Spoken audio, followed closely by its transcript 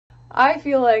I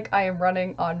feel like I am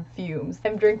running on fumes.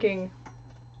 I'm drinking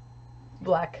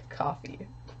black coffee.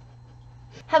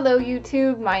 Hello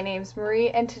YouTube, my name's Marie,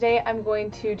 and today I'm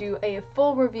going to do a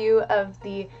full review of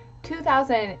the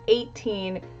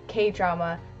 2018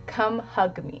 K-drama Come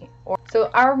Hug Me. So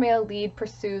our male lead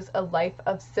pursues a life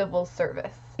of civil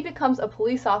service. He becomes a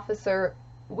police officer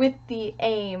with the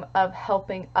aim of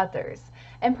helping others,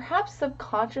 and perhaps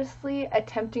subconsciously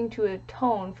attempting to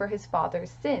atone for his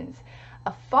father's sins,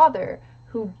 a father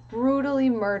who brutally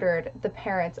murdered the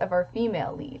parents of our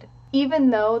female lead.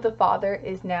 Even though the father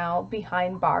is now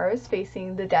behind bars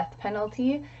facing the death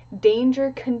penalty,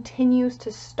 danger continues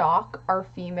to stalk our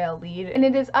female lead, and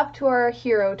it is up to our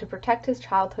hero to protect his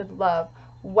childhood love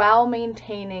while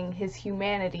maintaining his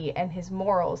humanity and his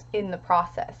morals in the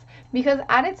process. Because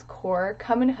at its core,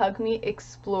 Come and Hug Me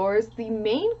explores the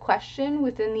main question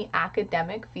within the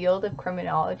academic field of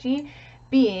criminology,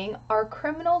 being, are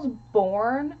criminals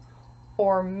born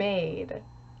or made?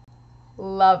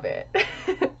 Love it.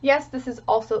 Yes, this is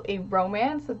also a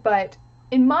romance, but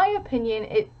in my opinion,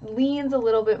 it leans a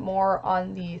little bit more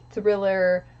on the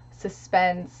thriller,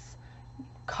 suspense,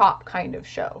 cop kind of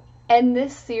show. And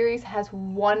this series has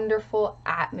wonderful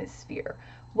atmosphere.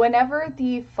 Whenever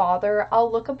the father, I'll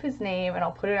look up his name and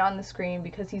I'll put it on the screen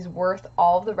because he's worth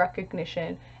all of the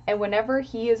recognition. And whenever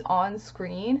he is on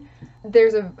screen,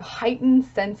 there's a heightened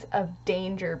sense of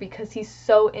danger because he's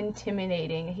so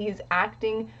intimidating. He's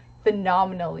acting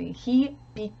phenomenally. He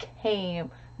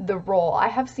became the role. I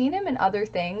have seen him in other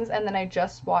things, and then I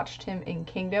just watched him in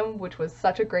Kingdom, which was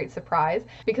such a great surprise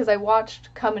because I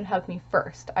watched Come and Hug Me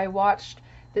first. I watched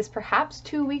this perhaps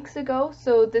 2 weeks ago,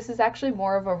 so this is actually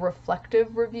more of a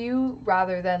reflective review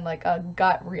rather than like a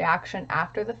gut reaction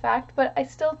after the fact, but I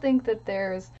still think that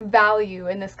there's value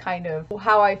in this kind of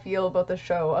how I feel about the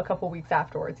show a couple weeks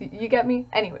afterwards. You get me?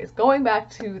 Anyways, going back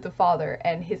to the father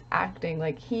and his acting,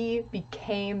 like he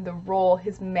became the role.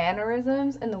 His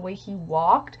mannerisms and the way he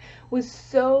walked was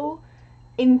so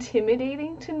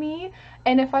intimidating to me,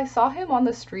 and if I saw him on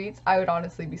the streets, I would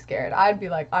honestly be scared. I'd be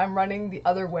like, I'm running the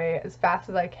other way as fast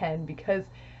as I can because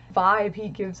the vibe he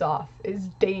gives off is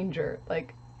danger,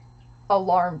 like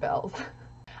alarm bells.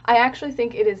 I actually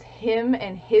think it is him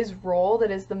and his role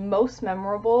that is the most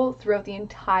memorable throughout the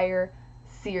entire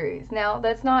series. Now,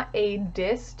 that's not a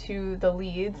diss to the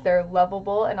leads. They're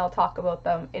lovable, and I'll talk about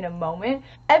them in a moment.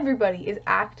 Everybody is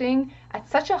acting at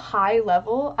such a high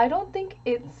level. I don't think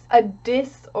it's a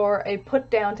diss or a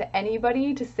put down to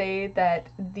anybody to say that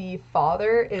the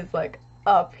father is like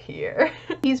up here.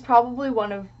 He's probably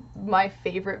one of my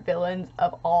favorite villains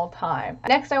of all time.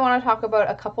 Next, I want to talk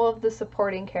about a couple of the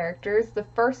supporting characters, the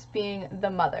first being the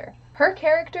mother. Her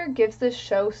character gives this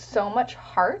show so much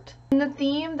heart. And the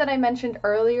theme that I mentioned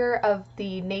earlier of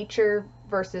the nature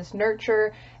versus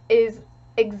nurture is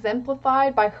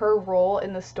exemplified by her role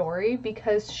in the story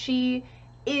because she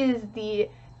is the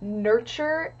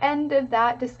nurture end of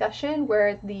that discussion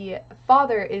where the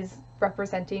father is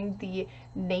representing the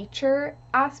nature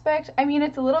aspect. I mean,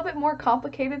 it's a little bit more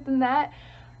complicated than that.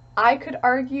 I could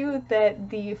argue that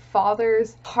the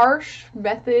father's harsh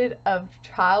method of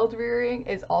child rearing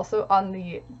is also on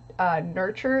the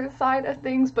nurture side of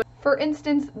things. But for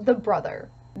instance, the brother.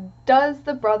 Does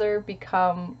the brother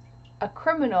become a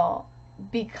criminal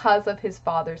because of his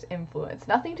father's influence?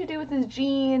 Nothing to do with his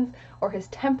genes or his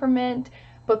temperament,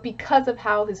 but because of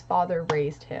how his father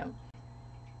raised him.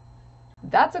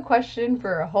 That's a question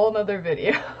for a whole nother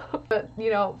video. But,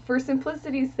 you know, for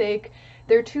simplicity's sake,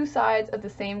 they're two sides of the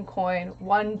same coin,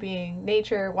 one being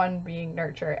nature, one being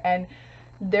nurture, and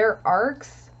their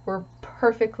arcs were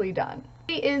perfectly done.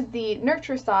 She is the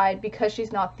nurture side because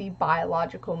she's not the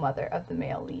biological mother of the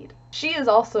male lead. She is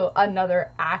also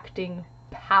another acting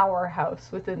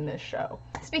powerhouse within this show.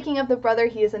 Speaking of the brother,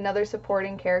 he is another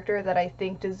supporting character that I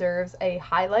think deserves a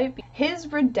highlight.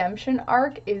 His redemption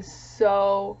arc is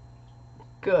so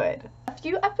good. A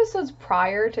few episodes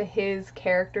prior to his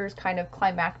character's kind of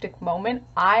climactic moment,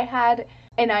 I had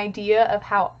an idea of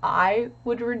how I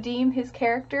would redeem his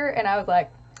character, and I was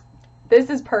like, this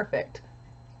is perfect.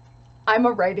 I'm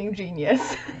a writing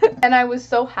genius. And I was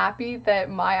so happy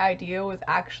that my idea was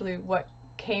actually what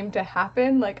came to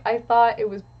happen. Like, I thought it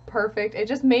was perfect. It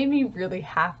just made me really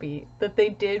happy that they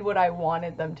did what I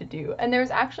wanted them to do. And there's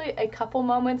actually a couple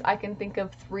moments, I can think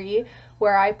of 3,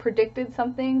 where I predicted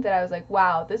something that I was like,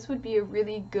 wow, this would be a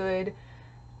really good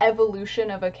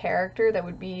evolution of a character that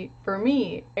would be, for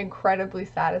me, incredibly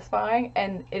satisfying.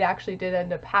 And it actually did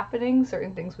end up happening.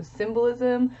 Certain things with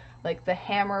symbolism, like the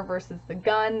hammer versus the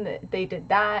gun, they did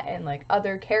that, and like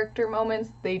other character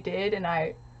moments they did, and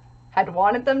I had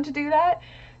wanted them to do that.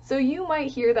 So you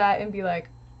might hear that and be like,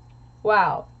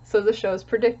 wow, so the show's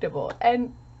predictable.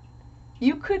 And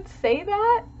you could say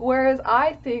that, whereas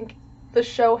I think the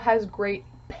show has great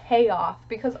payoff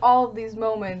because all of these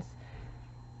moments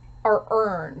are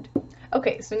earned.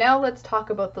 Okay, so now let's talk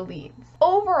about the leads.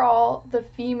 Overall, the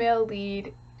female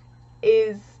lead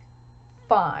is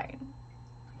fine.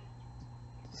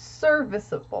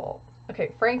 Serviceable.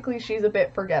 Okay, frankly, she's a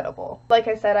bit forgettable. Like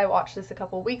I said, I watched this a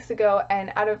couple weeks ago,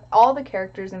 and out of all the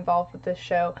characters involved with this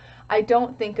show, I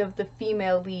don't think of the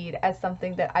female lead as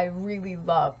something that I really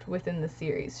loved within the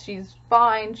series. She's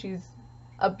fine, she's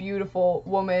a beautiful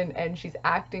woman, and she's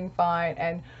acting fine,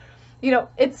 and you know,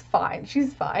 it's fine.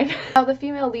 She's fine. Now, the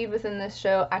female lead within this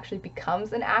show actually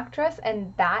becomes an actress,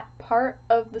 and that part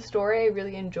of the story I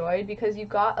really enjoyed because you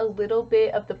got a little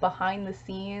bit of the behind the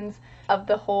scenes of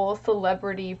the whole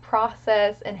celebrity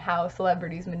process and how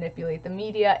celebrities manipulate the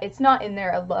media. It's not in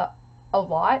there a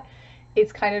lot.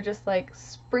 It's kind of just like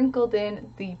sprinkled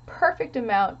in the perfect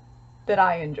amount that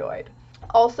I enjoyed.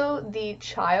 Also, the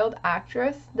child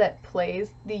actress that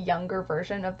plays the younger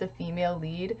version of the female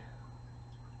lead,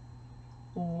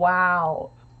 wow.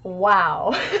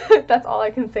 That's all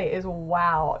I can say is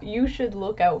wow. You should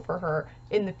look out for her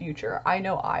in the future. I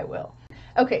know I will.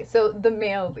 Okay, so the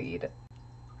male lead.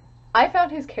 I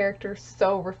found his character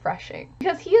so refreshing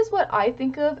because he is what I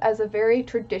think of as a very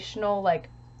traditional, like,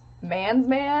 man's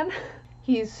man.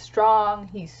 He's strong,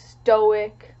 he's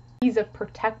stoic, he's a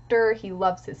protector, he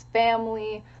loves his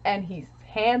family, and he's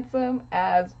handsome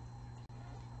as...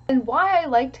 And why I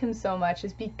liked him so much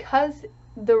is because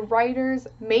the writers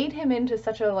made him into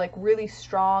such a like really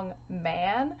strong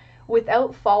man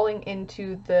without falling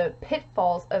into the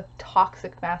pitfalls of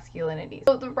toxic masculinity.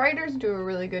 So the writers do a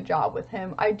really good job with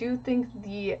him. I do think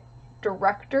the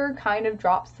director kind of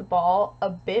drops the ball a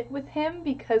bit with him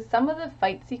because some of the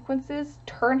fight sequences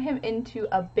turn him into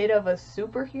a bit of a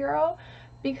superhero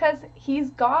because he's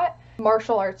got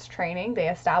martial arts training. They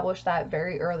established that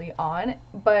very early on,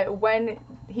 but when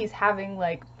he's having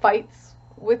like fights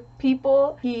with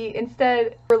people, he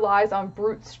instead relies on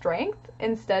brute strength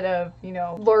instead of, you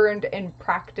know, learned and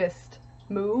practiced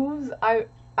moves.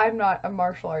 I'm not a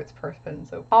martial arts person,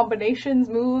 so combinations,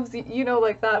 moves, you know,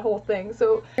 like that whole thing.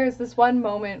 So there's this one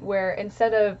moment where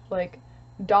instead of like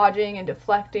dodging and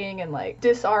deflecting and like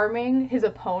disarming his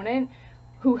opponent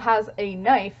who has a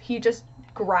knife, he just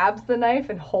grabs the knife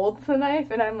and holds the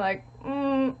knife, and I'm like,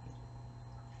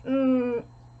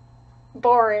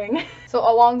 boring. So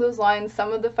along those lines,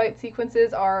 some of the fight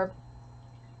sequences are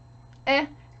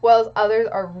while others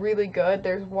are really good.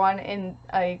 There's one in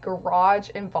a garage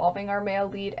involving our male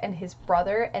lead and his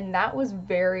brother, and that was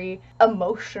very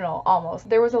emotional almost.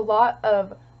 There was a lot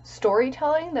of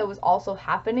storytelling that was also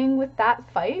happening with that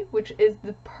fight, which is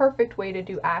the perfect way to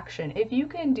do action. If you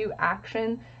can do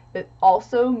action that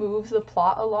also moves the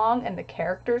plot along and the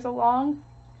characters along,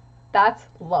 that's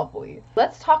lovely.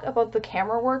 Let's talk about the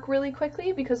camera work really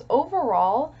quickly because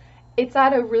overall it's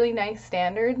at a really nice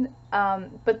standard,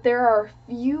 but there are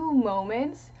a few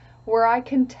moments where I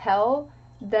can tell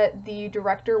that the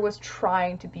director was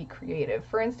trying to be creative.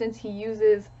 For instance, he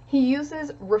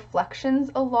uses reflections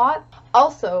a lot.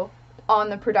 Also, on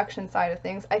the production side of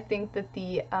things, I think that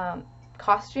the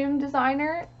costume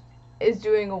designer is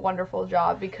doing a wonderful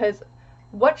job because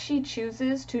what she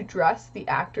chooses to dress the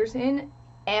actors in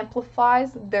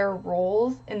amplifies their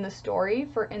roles in the story.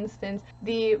 For instance,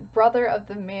 the brother of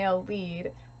the male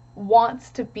lead wants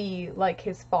to be like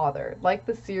his father, like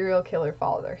the serial killer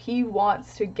father. He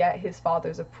wants to get his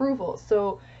father's approval.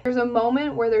 So there's a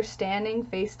moment where they're standing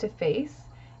face to face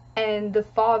and the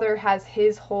father has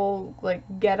his whole like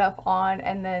get up on,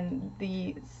 and then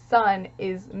the son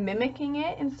is mimicking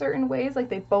it in certain ways. Like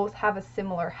they both have a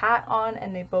similar hat on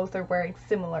and they both are wearing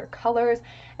similar colors,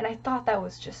 and I thought that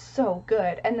was just so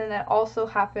good. And then that also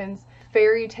happens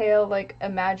fairy tale like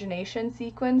imagination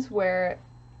sequence where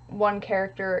one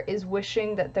character is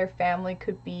wishing that their family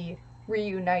could be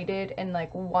reunited in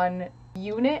like one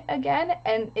unit again,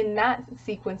 and in that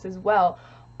sequence as well,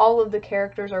 all of the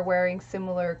characters are wearing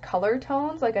similar color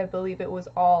tones. Like I believe it was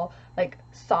all like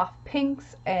soft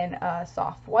pinks and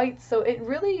soft whites. So it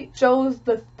really shows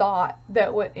the thought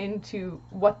that went into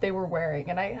what they were wearing,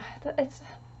 and it's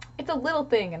a little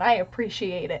thing and I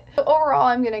appreciate it. So overall,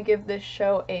 I'm gonna give this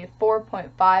show a 4.5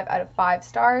 out of 5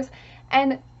 stars,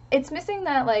 and it's missing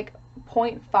that like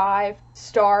 0.5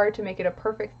 star to make it a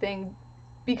perfect thing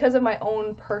because of my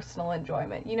own personal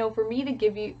enjoyment. You know, for me to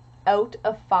give you out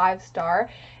a 5-star,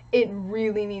 it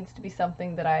really needs to be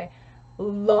something that I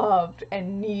loved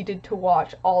and needed to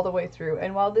watch all the way through.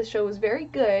 And while this show was very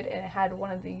good and it had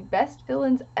one of the best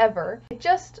villains ever, it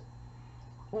just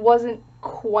wasn't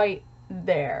quite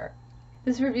there.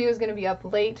 This review is going to be up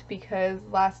late because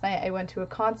last night I went to a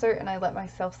concert and I let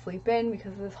myself sleep in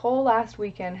because this whole last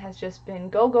weekend has just been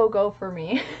go, go, go for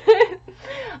me.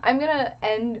 I'm going to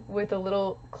end with a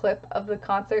little clip of the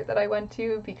concert that I went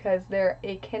to because they're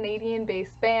a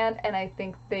Canadian-based band and I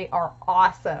think they are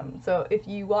awesome. So if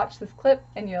you watch this clip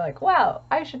and you're like, wow,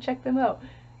 I should check them out,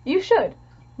 you should.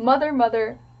 Mother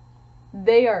Mother,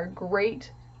 they are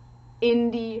great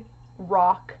indie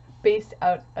rock based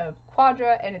out of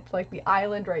Quadra, and it's like the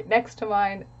island right next to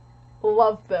mine.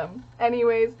 Love them.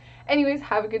 Anyways,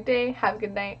 have a good day, have a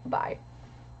good night, bye.